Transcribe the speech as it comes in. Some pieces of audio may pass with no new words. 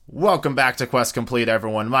Welcome back to Quest Complete,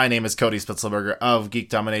 everyone. My name is Cody Spitzlberger of Geek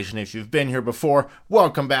Domination. If you've been here before,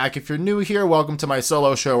 welcome back. If you're new here, welcome to my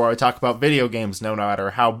solo show where I talk about video games, no matter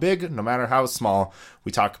how big, no matter how small.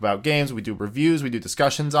 We talk about games, we do reviews, we do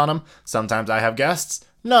discussions on them. Sometimes I have guests,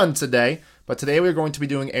 none today, but today we're going to be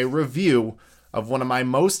doing a review of one of my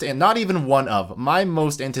most, and not even one of, my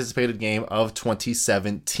most anticipated game of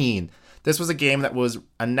 2017. This was a game that was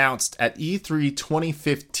announced at E3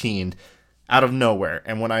 2015 out of nowhere.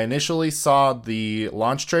 And when I initially saw the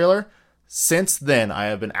launch trailer, since then I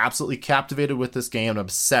have been absolutely captivated with this game and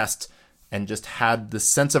obsessed and just had the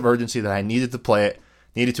sense of urgency that I needed to play it,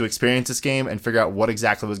 needed to experience this game and figure out what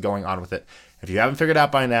exactly was going on with it. If you haven't figured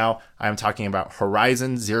out by now, I am talking about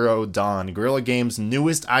Horizon Zero Dawn, Guerrilla Games'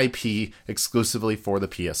 newest IP exclusively for the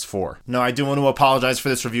PS4. Now, I do want to apologize for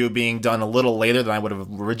this review being done a little later than I would have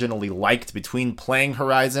originally liked between playing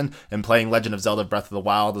Horizon and playing Legend of Zelda Breath of the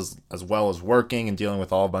Wild, as well as working and dealing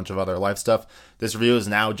with all a bunch of other life stuff. This review is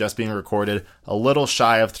now just being recorded a little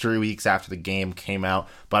shy of 3 weeks after the game came out,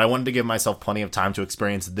 but I wanted to give myself plenty of time to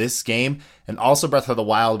experience this game and also Breath of the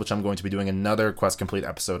Wild, which I'm going to be doing another Quest Complete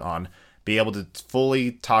episode on. Be able to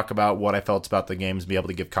fully talk about what I felt about the games, be able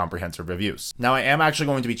to give comprehensive reviews. Now, I am actually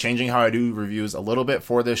going to be changing how I do reviews a little bit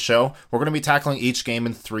for this show. We're going to be tackling each game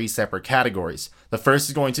in 3 separate categories. The first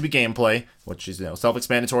is going to be gameplay, which is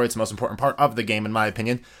self-explanatory. It's the most important part of the game, in my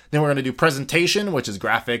opinion. Then we're going to do presentation, which is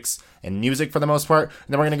graphics and music for the most part. And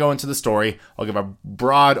then we're going to go into the story. I'll give a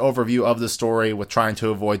broad overview of the story with trying to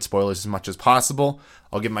avoid spoilers as much as possible.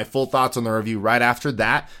 I'll give my full thoughts on the review right after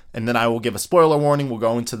that, and then I will give a spoiler warning. We'll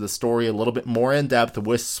go into the story a little bit more in depth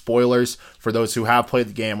with spoilers for those who have played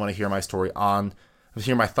the game, want to hear my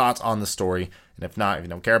thoughts on the story. And if not, if you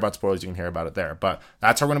don't care about spoilers, you can hear about it there. But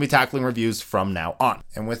that's how we're going to be tackling reviews from now on.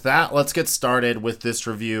 And with that, let's get started with this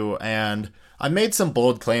review. And I made some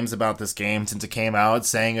bold claims about this game since it came out,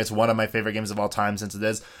 saying it's one of my favorite games of all time since it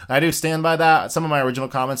is. I do stand by that. Some of my original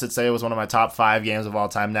comments would say it was one of my top 5 games of all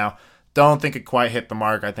time now. Don't think it quite hit the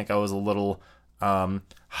mark. I think I was a little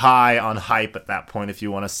high on hype at that point, if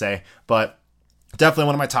you want to say. But definitely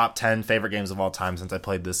one of my top 10 favorite games of all time since I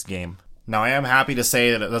played this game. Now, I am happy to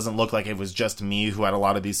say that it doesn't look like it was just me who had a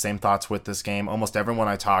lot of these same thoughts with this game. Almost everyone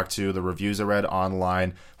I talked to, the reviews I read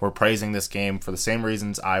online, were praising this game for the same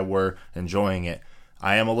reasons I were enjoying it.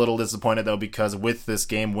 I am a little disappointed, though, because with this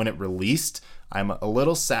game, when it released, I'm a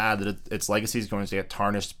little sad that its legacy is going to get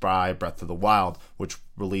tarnished by Breath of the Wild, which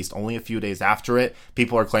released only a few days after it.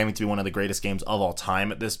 People are claiming to be one of the greatest games of all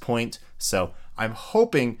time at this point, so I'm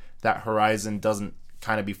hoping that Horizon doesn't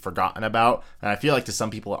kind of be forgotten about, and I feel like to some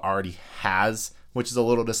people it already has, which is a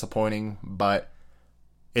little disappointing, but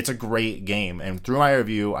it's a great game, and through my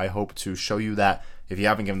review, I hope to show you that. If you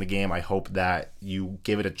haven't given the game, I hope that you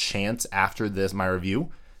give it a chance after my review,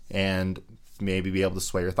 and maybe be able to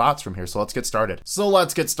sway your thoughts from here. So let's get started.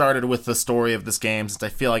 Let's get started with the story of this game, since I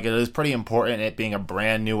feel like it is pretty important, it being a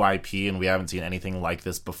brand new IP, and we haven't seen anything like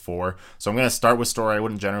this before. So I'm going to start with story. I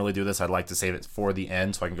wouldn't generally do this. I'd like to save it for the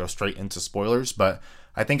end so I can go straight into spoilers, but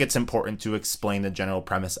I think it's important to explain the general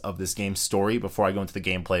premise of this game's story before I go into the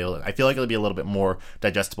gameplay. I feel like it'll be a little bit more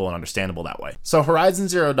digestible and understandable that way. So Horizon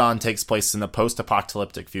Zero Dawn takes place in the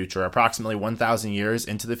post-apocalyptic future, approximately 1,000 years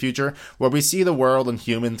into the future, where we see the world and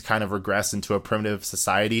humans kind of regress into a primitive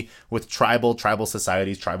society with tribal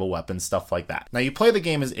societies, tribal weapons, stuff like that. Now, you play the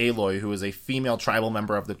game as Aloy, who is a female tribal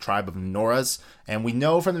member of the tribe of Noras, and we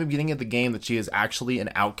know from the beginning of the game that she is actually an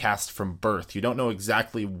outcast from birth. You don't know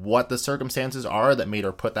exactly what the circumstances are that made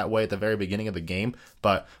her put that way at the very beginning of the game,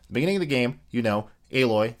 but at the beginning of the game, you know,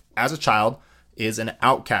 Aloy, as a child, is an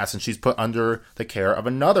outcast, and she's put under the care of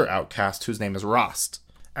another outcast whose name is Rost.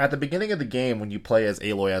 At the beginning of the game, when you play as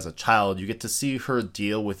Aloy as a child, you get to see her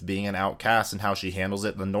deal with being an outcast and how she handles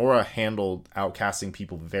it. The Nora handled outcasting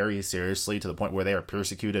people very seriously to the point where they are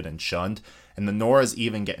persecuted and shunned, and the Noras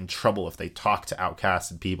even get in trouble if they talk to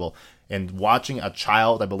outcasted people. And watching a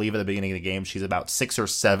child, I believe at the beginning of the game, she's about 6 or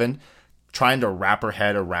 7, trying to wrap her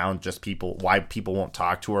head around just why people won't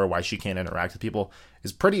talk to her, why she can't interact with people,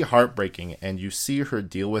 is pretty heartbreaking, and you see her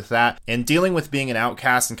deal with that. And dealing with being an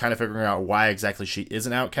outcast and kind of figuring out why exactly she is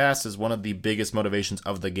an outcast is one of the biggest motivations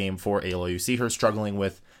of the game for Aloy. You see her struggling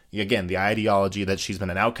with, again, the ideology that she's been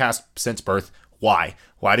an outcast since birth. Why?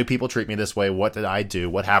 Why do people treat me this way? What did I do?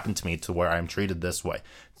 What happened to me to where I'm treated this way?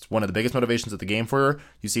 It's one of the biggest motivations of the game for her.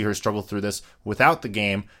 You see her struggle through this without the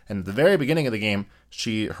game, and at the very beginning of the game,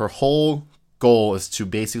 her whole goal is to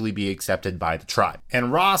basically be accepted by the tribe.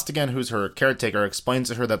 And Rost, again, who's her caretaker, explains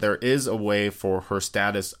to her that there is a way for her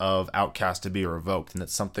status of outcast to be revoked, and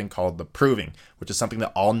it's something called the Proving, which is something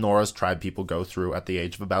that all Nora's tribe people go through at the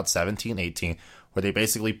age of about 17, 18, where they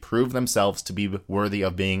basically prove themselves to be worthy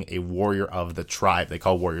of being a warrior of the tribe. They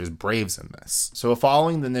call warriors braves in this. So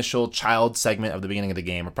following the initial child segment of the beginning of the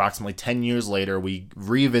game, approximately 10 years later, we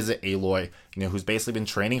revisit Aloy, who's basically been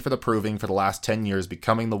training for the proving for the last 10 years,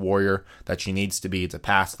 becoming the warrior that she needs to be to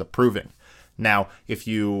pass the proving. Now, if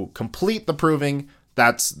you complete the proving,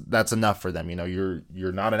 that's enough for them.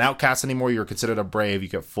 You're not an outcast anymore. You're considered a brave. You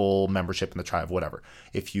get full membership in the tribe, whatever.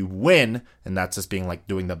 If you win, and that's just being like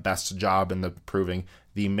doing the best job in the proving,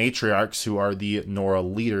 the matriarchs, who are the Nora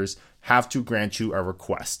leaders, have to grant you a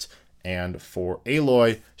request. And for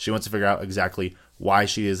Aloy, she wants to figure out exactly why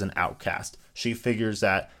she is an outcast. She figures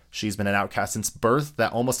that she's been an outcast since birth.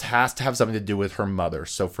 That almost has to have something to do with her mother.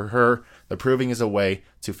 So for her, the proving is a way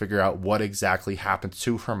to figure out what exactly happened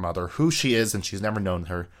to her mother, who she is, and she's never known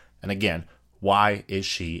her. And again, why is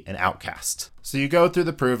she an outcast? So you go through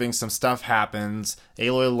the proving, some stuff happens,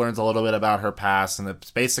 Aloy learns a little bit about her past, and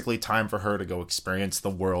it's basically time for her to go experience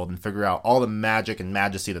the world and figure out all the magic and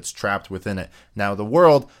majesty that's trapped within it. Now the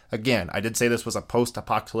world, again, I did say this was a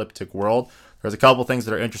post-apocalyptic world. There's a couple things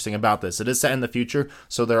that are interesting about this. It is set in the future,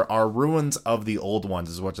 so there are ruins of the old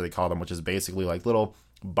ones, is what they call them, which is basically like little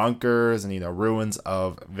bunkers and ruins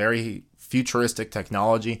of very futuristic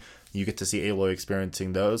technology. You get to see Aloy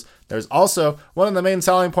experiencing those. There's also one of the main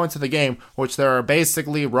selling points of the game, which there are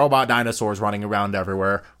basically robot dinosaurs running around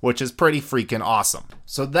everywhere, which is pretty freaking awesome.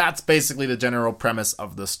 So that's basically the general premise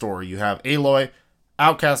of the story. You have Aloy,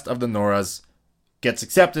 outcast of the Noras, gets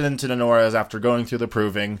accepted into the Noras after going through the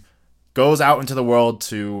proving, goes out into the world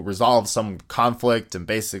to resolve some conflict and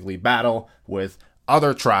basically battle with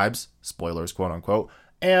other tribes, spoilers quote unquote,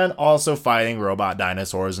 and also fighting robot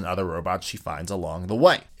dinosaurs and other robots she finds along the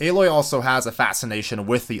way. Aloy also has a fascination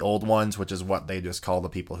with the old ones, which is what they just call the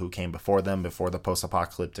people who came before them, before the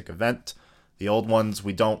post-apocalyptic event. The old ones,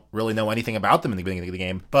 we don't really know anything about them in the beginning of the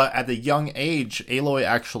game, but at the young age, Aloy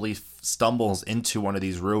actually stumbles into one of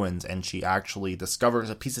these ruins, and she actually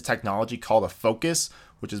discovers a piece of technology called a focus,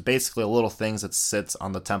 which is basically a little thing that sits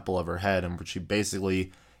on the temple of her head, and she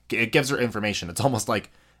basically, it gives her information. It's almost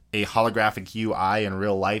like a holographic UI in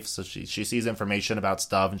real life, so she sees information about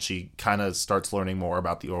stuff, and she kind of starts learning more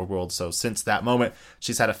about the old world. So since that moment,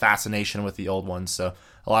 she's had a fascination with the old ones. So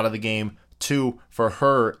a lot of the game, too, for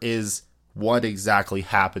her is what exactly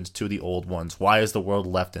happened to the old ones. Why is the world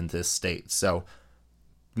left in this state? So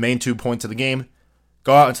main 2 points of the game,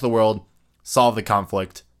 go out into the world, solve the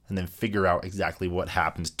conflict, and then figure out exactly what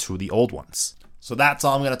happened to the old ones. So that's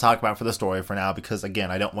all I'm going to talk about for the story for now, because again,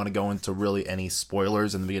 I don't want to go into really any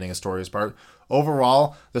spoilers in the beginning of story's part.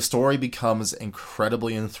 Overall, the story becomes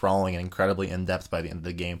incredibly enthralling and incredibly in-depth by the end of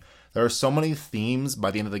the game. There are so many themes by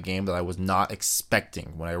the end of the game that I was not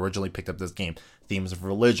expecting when I originally picked up this game. Themes of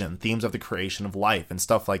religion, themes of the creation of life, and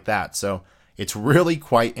stuff like that. So it's really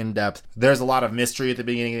quite in-depth. There's a lot of mystery at the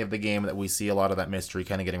beginning of the game that we see a lot of that mystery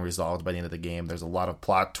kind of getting resolved by the end of the game. There's a lot of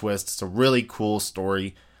plot twists. It's a really cool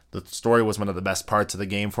story. The story was one of the best parts of the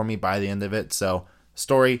game for me by the end of it. So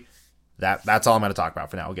story, that's all I'm going to talk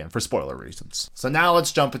about for now, again, for spoiler reasons. So now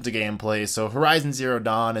let's jump into gameplay. So Horizon Zero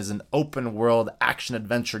Dawn is an open world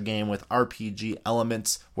action-adventure game with RPG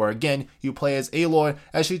elements where, again, you play as Aloy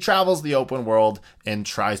as she travels the open world and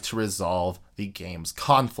tries to resolve the game's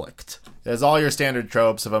conflict. It has all your standard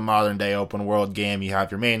tropes of a modern-day open-world game. You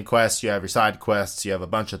have your main quests, you have your side quests, you have a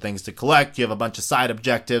bunch of things to collect, you have a bunch of side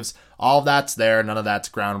objectives. All of that's there. None of that's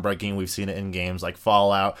groundbreaking. We've seen it in games like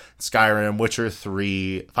Fallout, Skyrim, Witcher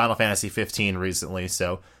 3, Final Fantasy 15 recently,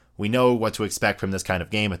 so we know what to expect from this kind of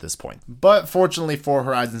game at this point. But fortunately for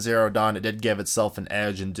Horizon Zero Dawn, it did give itself an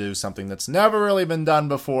edge and do something that's never really been done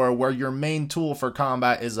before, where your main tool for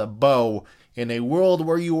combat is a bow in a world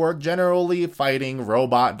where you are generally fighting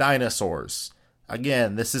robot dinosaurs.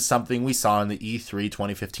 Again, this is something we saw in the E3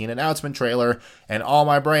 2015 announcement trailer, and all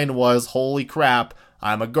my brain was, holy crap,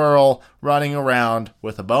 I'm a girl running around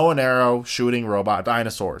with a bow and arrow shooting robot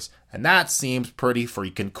dinosaurs. And that seems pretty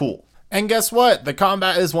freaking cool. And guess what? The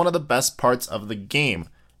combat is one of the best parts of the game.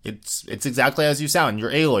 It's exactly as you sound. You're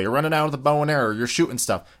Aloy, you're running out with a bow and arrow, you're shooting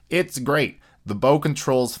stuff. It's great. The bow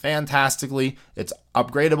controls fantastically. It's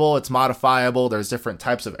upgradable, it's modifiable. There's different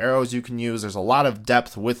types of arrows you can use. There's a lot of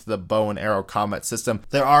depth with the bow and arrow combat system.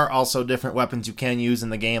 There are also different weapons you can use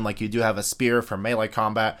in the game, like you do have a spear for melee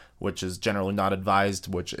combat, which is generally not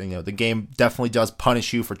advised, which, the game definitely does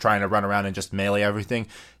punish you for trying to run around and just melee everything.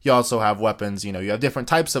 You also have weapons, you have different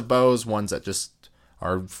types of bows, ones that just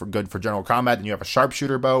are good for general combat, and you have a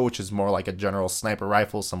sharpshooter bow, which is more like a general sniper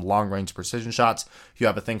rifle, some long-range precision shots. You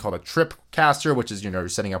have a thing called a trip caster, which is, you're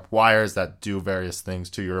setting up wires that do various things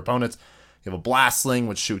to your opponents. You have a blast sling,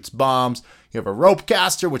 which shoots bombs. You have a rope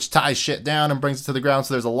caster, which ties shit down and brings it to the ground.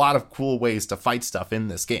 So there's a lot of cool ways to fight stuff in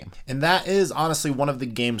this game. And that is honestly one of the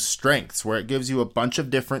game's strengths, where it gives you a bunch of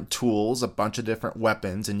different tools, a bunch of different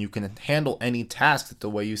weapons, and you can handle any task the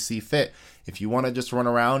way you see fit. If you want to just run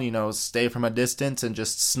around, stay from a distance and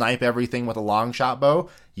just snipe everything with a long shot bow,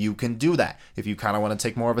 you can do that. If you kind of want to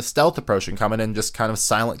take more of a stealth approach and come in and just kind of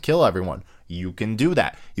silent kill everyone, you can do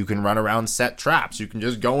that. You can run around, set traps. You can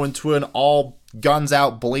just go into an all guns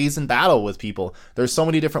out blazing battle with people. There's so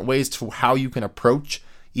many different ways to how you can approach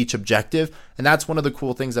each objective, and that's one of the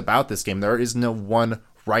cool things about this game. There is no one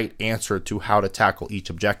right answer to how to tackle each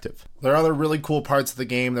objective. There are other really cool parts of the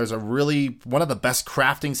game. There's one of the best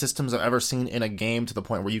crafting systems I've ever seen in a game, to the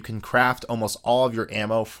point where you can craft almost all of your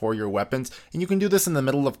ammo for your weapons, and you can do this in the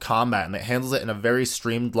middle of combat, and it handles it in a very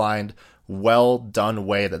streamlined, well done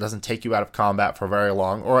way that doesn't take you out of combat for very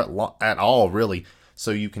long, or at all really.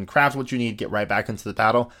 So you can craft what you need, get right back into the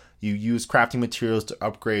battle. You use crafting materials to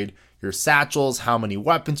upgrade your satchels, how many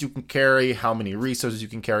weapons you can carry, how many resources you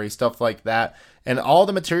can carry, stuff like that. And all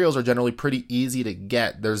the materials are generally pretty easy to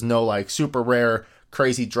get. There's no like super rare,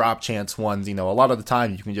 crazy drop chance ones. A lot of the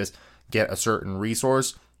time you can just get a certain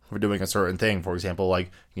resource for doing a certain thing. For example,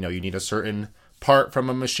 you need a certain part from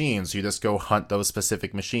a machine, so you just go hunt those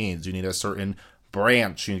specific machines. You need a certain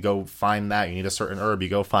branch, you go find that. You need a certain herb, you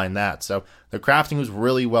go find that. So the crafting was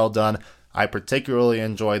really well done. I particularly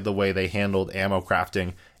enjoyed the way they handled ammo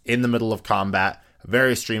crafting in the middle of combat. A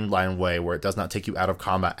very streamlined way where it does not take you out of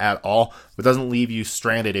combat at all, but doesn't leave you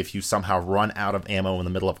stranded if you somehow run out of ammo in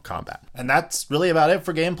the middle of combat. And that's really about it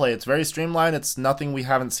for gameplay. It's very streamlined. It's nothing we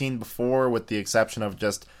haven't seen before, with the exception of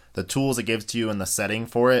just the tools it gives to you and the setting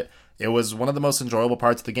for it. It was one of the most enjoyable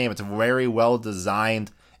parts of the game. It's very well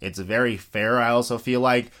designed. It's very fair, I also feel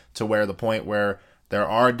like, to where the point where there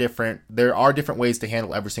are different ways to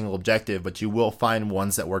handle every single objective, but you will find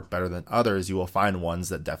ones that work better than others. You will find ones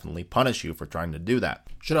that definitely punish you for trying to do that.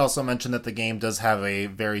 Should also mention that the game does have a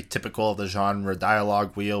very typical of the genre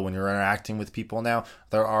dialogue wheel when you're interacting with people now.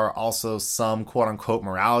 There are also some quote-unquote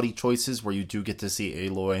morality choices where you do get to see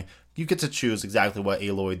Aloy. You get to choose exactly what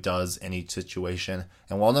Aloy does in each situation,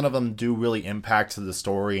 and while none of them do really impact the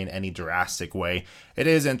story in any drastic way, it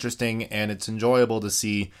is interesting and it's enjoyable to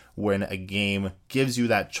see when a game gives you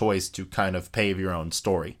that choice to kind of pave your own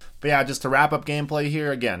story. But yeah, just to wrap up gameplay here,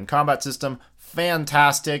 again, combat system,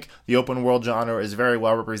 fantastic. The open world genre is very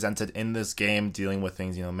well represented in this game, dealing with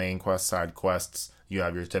things, main quests, side quests. You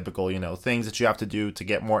have your typical, things that you have to do to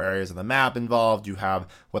get more areas of the map involved. You have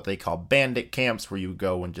what they call bandit camps, where you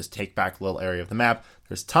go and just take back a little area of the map.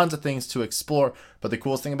 There's tons of things to explore, but the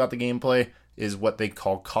coolest thing about the gameplay is what they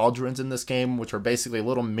call cauldrons in this game, which are basically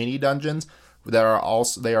little mini dungeons that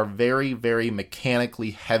are very, very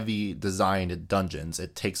mechanically heavy designed dungeons.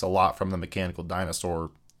 It takes a lot from the mechanical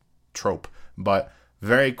dinosaur trope, but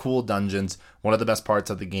very cool dungeons. One of the best parts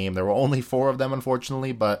of the game. There were only 4 of them,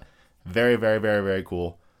 unfortunately, but very, very, very, very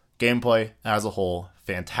cool. Gameplay as a whole,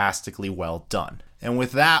 fantastically well done. And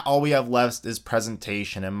with that, all we have left is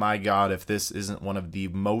presentation. And my God, if this isn't one of the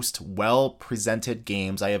most well-presented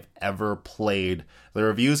games I have ever played. The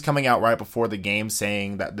reviews coming out right before the game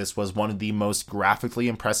saying that this was one of the most graphically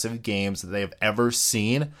impressive games that they have ever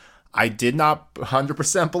seen. I did not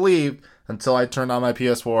 100% believe until I turned on my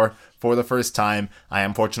PS4 for the first time. I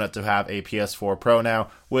am fortunate to have a PS4 Pro now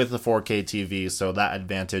with a 4K TV, so that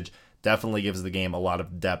advantage definitely gives the game a lot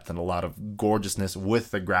of depth and a lot of gorgeousness with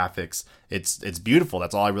the graphics. It's beautiful.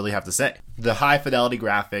 That's all I really have to say. The high fidelity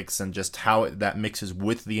graphics and just how that mixes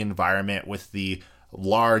with the environment, with the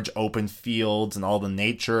large open fields and all the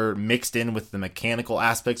nature mixed in with the mechanical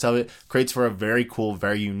aspects of it, creates for a very cool,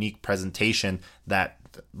 very unique presentation that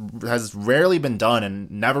has rarely been done and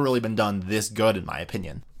never really been done this good, in my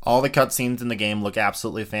opinion. All the cutscenes in the game look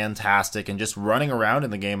absolutely fantastic, and just running around in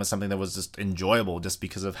the game is something that was just enjoyable just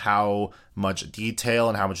because of how much detail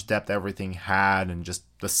and how much depth everything had and just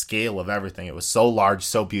the scale of everything. It was so large,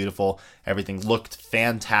 so beautiful. Everything looked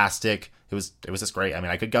fantastic. It was just great.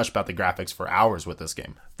 I could gush about the graphics for hours with this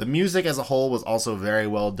game. The music as a whole was also very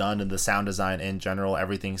well done, and the sound design in general,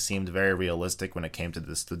 everything seemed very realistic when it came to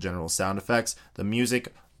the general sound effects. The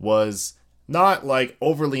music was not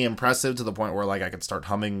overly impressive to the point where I could start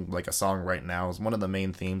humming a song right now. It's one of the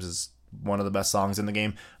main themes, is one of the best songs in the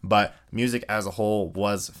game, but music as a whole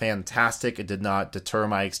was fantastic. It did not deter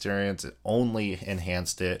my experience. It only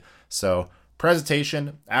enhanced it. So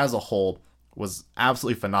presentation as a whole was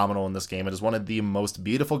absolutely phenomenal in this game. It is one of the most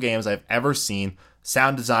beautiful games I've ever seen.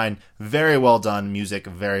 Sound design, very well done. Music,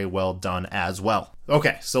 very well done as well.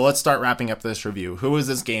 Okay, so let's start wrapping up this review. Who is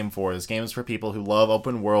this game for? This game is for people who love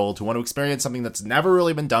open world, who want to experience something that's never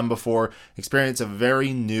really been done before, experience a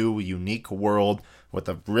very new, unique world with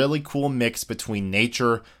a really cool mix between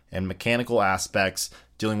nature and mechanical aspects,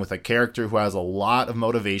 dealing with a character who has a lot of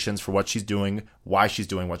motivations for what she's doing, why she's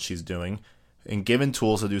doing what she's doing, and given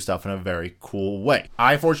tools to do stuff in a very cool way.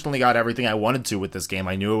 I fortunately got everything I wanted to with this game.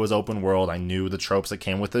 I knew it was open world, I knew the tropes that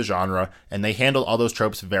came with the genre, and they handled all those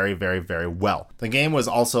tropes very, very, very well. The game was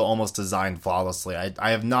also almost designed flawlessly.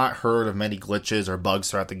 I have not heard of many glitches or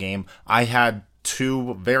bugs throughout the game. I had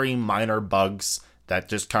 2 very minor bugs that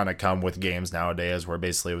just kind of come with games nowadays, where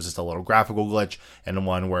basically it was just a little graphical glitch, and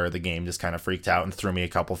one where the game just kind of freaked out and threw me a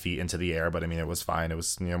couple feet into the air. But I mean, it was fine. It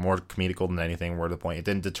was, more comedical than anything. More to the point, it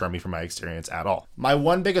didn't deter me from my experience at all. My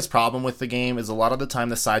one biggest problem with the game is a lot of the time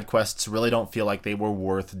the side quests really don't feel like they were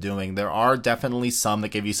worth doing. There are definitely some that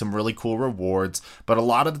give you some really cool rewards, but a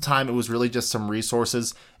lot of the time it was really just some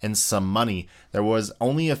resources and some money. There was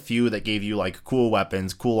only a few that gave you like cool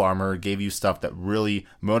weapons, cool armor, gave you stuff that really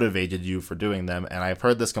motivated you for doing them. And I've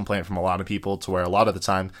heard this complaint from a lot of people, to where a lot of the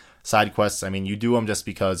time side quests, I mean, you do them just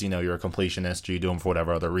because, you're a completionist, or you do them for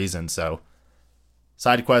whatever other reason. So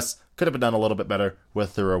side quests could have been done a little bit better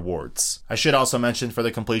with the rewards. I should also mention for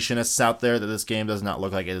the completionists out there that this game does not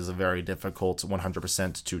look like it is a very difficult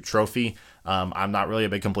 100% to trophy. I'm not really a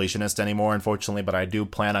big completionist anymore, unfortunately, but I do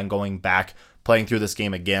plan on going back, playing through this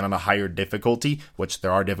game again on a higher difficulty, which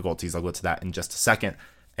there are difficulties, I'll go to that in just a second,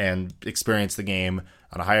 and experience the game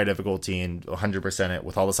on a higher difficulty and 100% it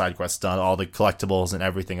with all the side quests done, all the collectibles and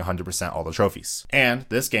everything, 100% all the trophies. And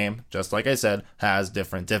this game, just like I said, has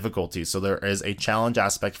different difficulties, so there is a challenge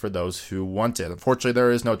aspect for those who want it. Unfortunately,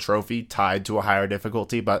 there is no trophy tied to a higher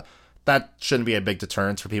difficulty, but that shouldn't be a big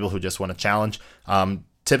deterrent for people who just want a challenge.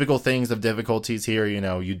 Typical things of difficulties here,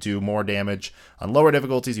 you do more damage on lower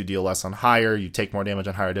difficulties, you deal less on higher, you take more damage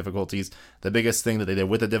on higher difficulties. The biggest thing that they did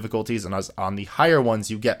with the difficulties, and on the higher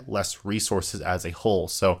ones, you get less resources as a whole.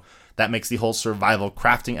 So that makes the whole survival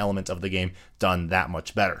crafting element of the game done that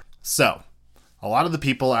much better. So a lot of the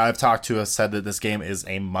people I've talked to have said that this game is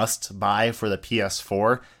a must buy for the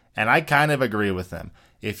PS4, and I kind of agree with them.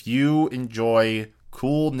 If you enjoy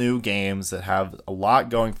cool new games that have a lot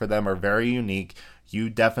going for them, are very unique, you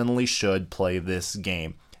definitely should play this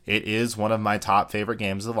game. It is one of my top favorite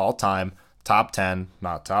games of all time. Top 10,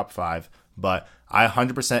 not top 5. But I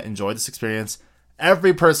 100% enjoyed this experience.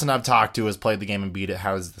 Every person I've talked to has played the game and beat it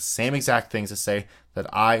has the same exact things to say that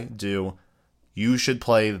I do. You should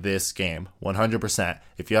play this game, 100%.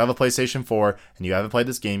 If you have a PlayStation 4 and you haven't played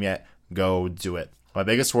this game yet, go do it. My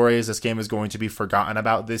biggest worry is this game is going to be forgotten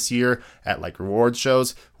about this year at rewards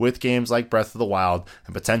shows with games like Breath of the Wild,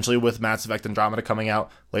 and potentially with Mass Effect Andromeda coming out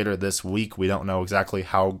later this week. We don't know exactly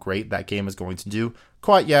how great that game is going to do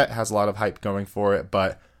quite yet. It has a lot of hype going for it,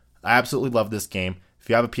 but I absolutely love this game. If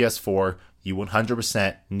you have a PS4, you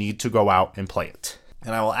 100% need to go out and play it.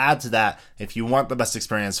 And I will add to that, if you want the best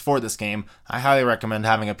experience for this game, I highly recommend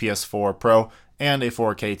having a PS4 Pro and a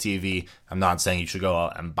 4K TV. I'm not saying you should go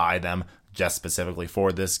out and buy them just specifically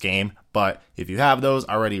for this game, but if you have those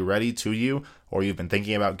already ready to you, or you've been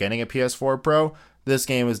thinking about getting a PS4 Pro, this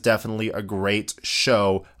game is definitely a great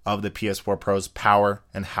show of the PS4 Pro's power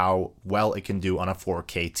and how well it can do on a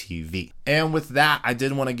 4K TV. And with that, I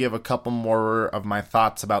did want to give a couple more of my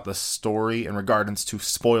thoughts about the story in regards to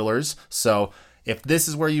spoilers. So if this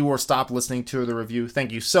is where you will stop listening to the review,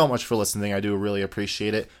 thank you so much for listening. I do really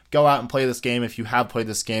appreciate it. Go out and play this game. If you have played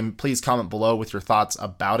this game, please comment below with your thoughts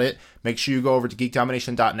about it. Make sure you go over to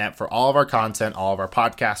geekdomination.net for all of our content, all of our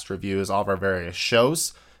podcast reviews, all of our various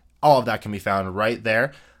shows. All of that can be found right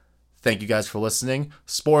there. Thank you guys for listening.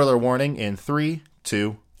 Spoiler warning in 3,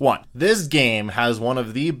 2, 1. This game has one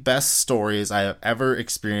of the best stories I have ever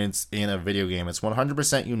experienced in a video game. It's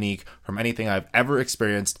 100% unique from anything I've ever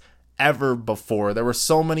experienced ever before. There were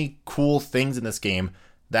so many cool things in this game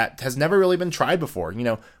that has never really been tried before.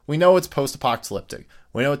 We know it's post-apocalyptic.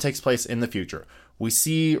 We know it takes place in the future. We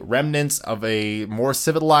see remnants of a more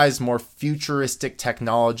civilized, more futuristic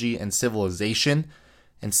technology and civilization.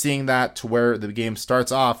 And seeing that to where the game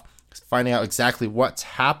starts off, finding out exactly what's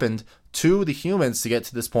happened to the humans to get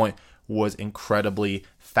to this point was incredibly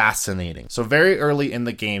fascinating. So very early in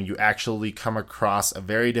the game, you actually come across a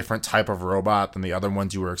very different type of robot than the other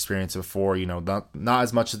ones you were experiencing before. Not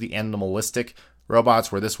as much as the animalistic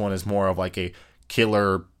robots, where this one is more of like a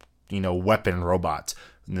killer, weapon robot.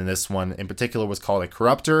 And then this one in particular was called a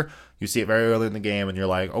Corruptor. You see it very early in the game and you're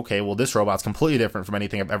like, okay, well, this robot's completely different from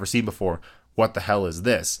anything I've ever seen before. What the hell is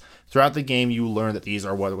this? Throughout the game, you learn that these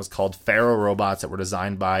are what was called Pharaoh robots that were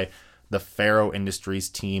designed by the Faro Industries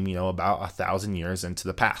team, about 1,000 years into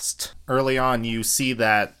the past. Early on, you see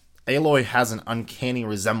that Aloy has an uncanny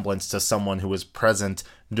resemblance to someone who was present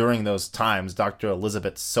during those times, Dr.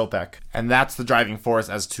 Elizabeth Sobek. And that's the driving force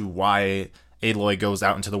as to why Aloy goes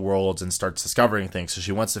out into the world and starts discovering things. So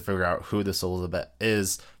she wants to figure out who this Elizabeth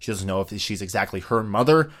is. She doesn't know if she's exactly her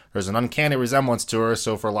mother. There's an uncanny resemblance to her,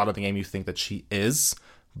 so for a lot of the game you think that she is,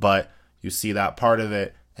 but you see that part of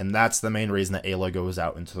it, and that's the main reason that Aloy goes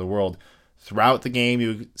out into the world. Throughout the game,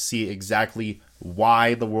 you see exactly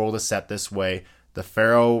why the world is set this way. The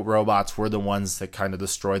Faro robots were the ones that kind of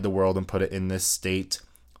destroyed the world and put it in this state.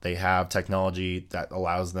 They have technology that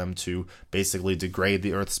allows them to basically degrade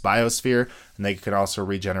the Earth's biosphere, and they can also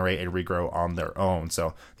regenerate and regrow on their own.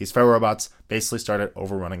 So these Faro robots basically started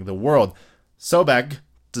overrunning the world. Sobek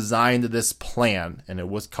designed this plan, and it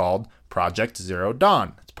was called Project Zero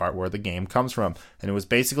Dawn. It's part where the game comes from, and it was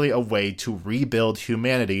basically a way to rebuild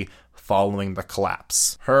humanity following the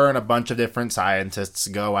collapse. Her and a bunch of different scientists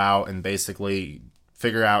go out and basically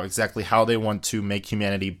figure out exactly how they want to make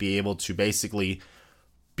humanity be able to basically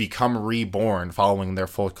become reborn following their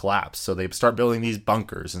full collapse. So they start building these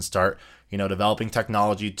bunkers and start, developing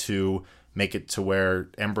technology to make it to where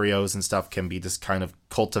embryos and stuff can be just kind of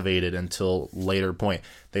cultivated until later point.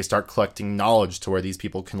 They start collecting knowledge to where these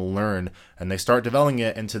people can learn, and they start developing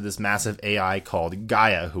it into this massive AI called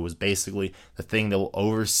Gaia, who is basically the thing that will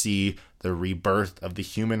oversee the rebirth of the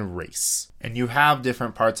human race. And you have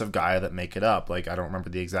different parts of Gaia that make it up. Like, I don't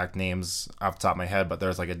remember the exact names off the top of my head, but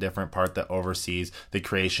there's like a different part that oversees the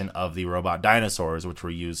creation of the robot dinosaurs, which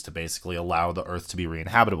were used to basically allow the Earth to be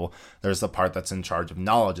re-inhabitable. There's the part that's in charge of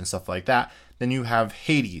knowledge and stuff like that. Then you have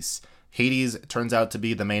Hades. Hades turns out to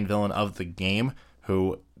be the main villain of the game,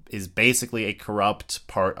 who is basically a corrupt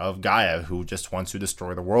part of Gaia who just wants to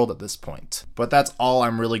destroy the world at this point. But that's all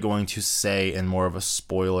I'm really going to say in more of a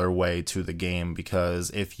spoiler way to the game, because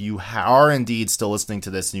if you are indeed still listening to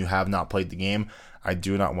this and you have not played the game, I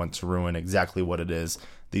do not want to ruin exactly what it is.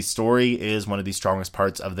 The story is one of the strongest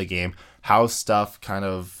parts of the game. How stuff kind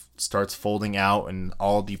of starts folding out and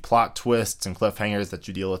all the plot twists and cliffhangers that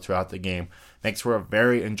you deal with throughout the game makes for a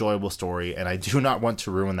very enjoyable story, and I do not want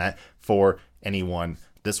to ruin that for anyone.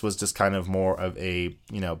 This was just kind of more of a,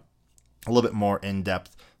 a little bit more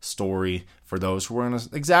in-depth story for those who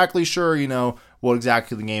weren't exactly sure, what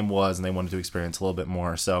exactly the game was, and they wanted to experience a little bit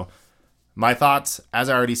more. So my thoughts, as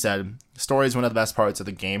I already said, story is one of the best parts of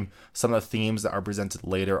the game. Some of the themes that are presented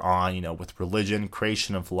later on, with religion,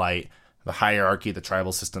 creation of light, the hierarchy, the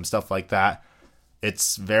tribal system, stuff like that.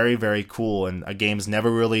 It's very, very cool, and a game's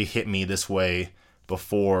never really hit me this way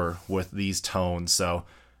before with these tones, so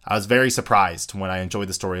I was very surprised when I enjoyed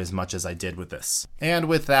the story as much as I did with this. And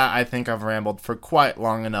with that, I think I've rambled for quite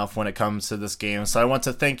long enough when it comes to this game, so I want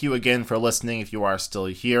to thank you again for listening if you are still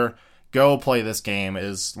here. Go play this game. It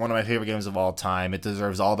is one of my favorite games of all time. It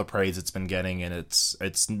deserves all the praise it's been getting, and it's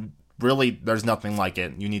really, there's nothing like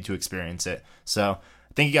it. You need to experience it. So,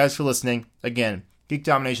 thank you guys for listening. Again,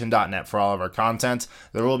 geekdomination.net for all of our content.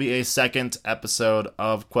 There will be a second episode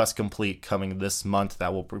of Quest Complete coming this month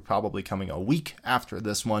that will be probably coming a week after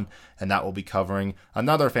this one, and that will be covering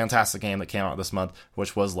another fantastic game that came out this month,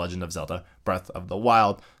 which was Legend of Zelda Breath of the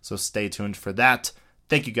Wild. So stay tuned for that.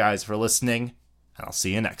 Thank you guys for listening, and I'll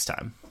see you next time.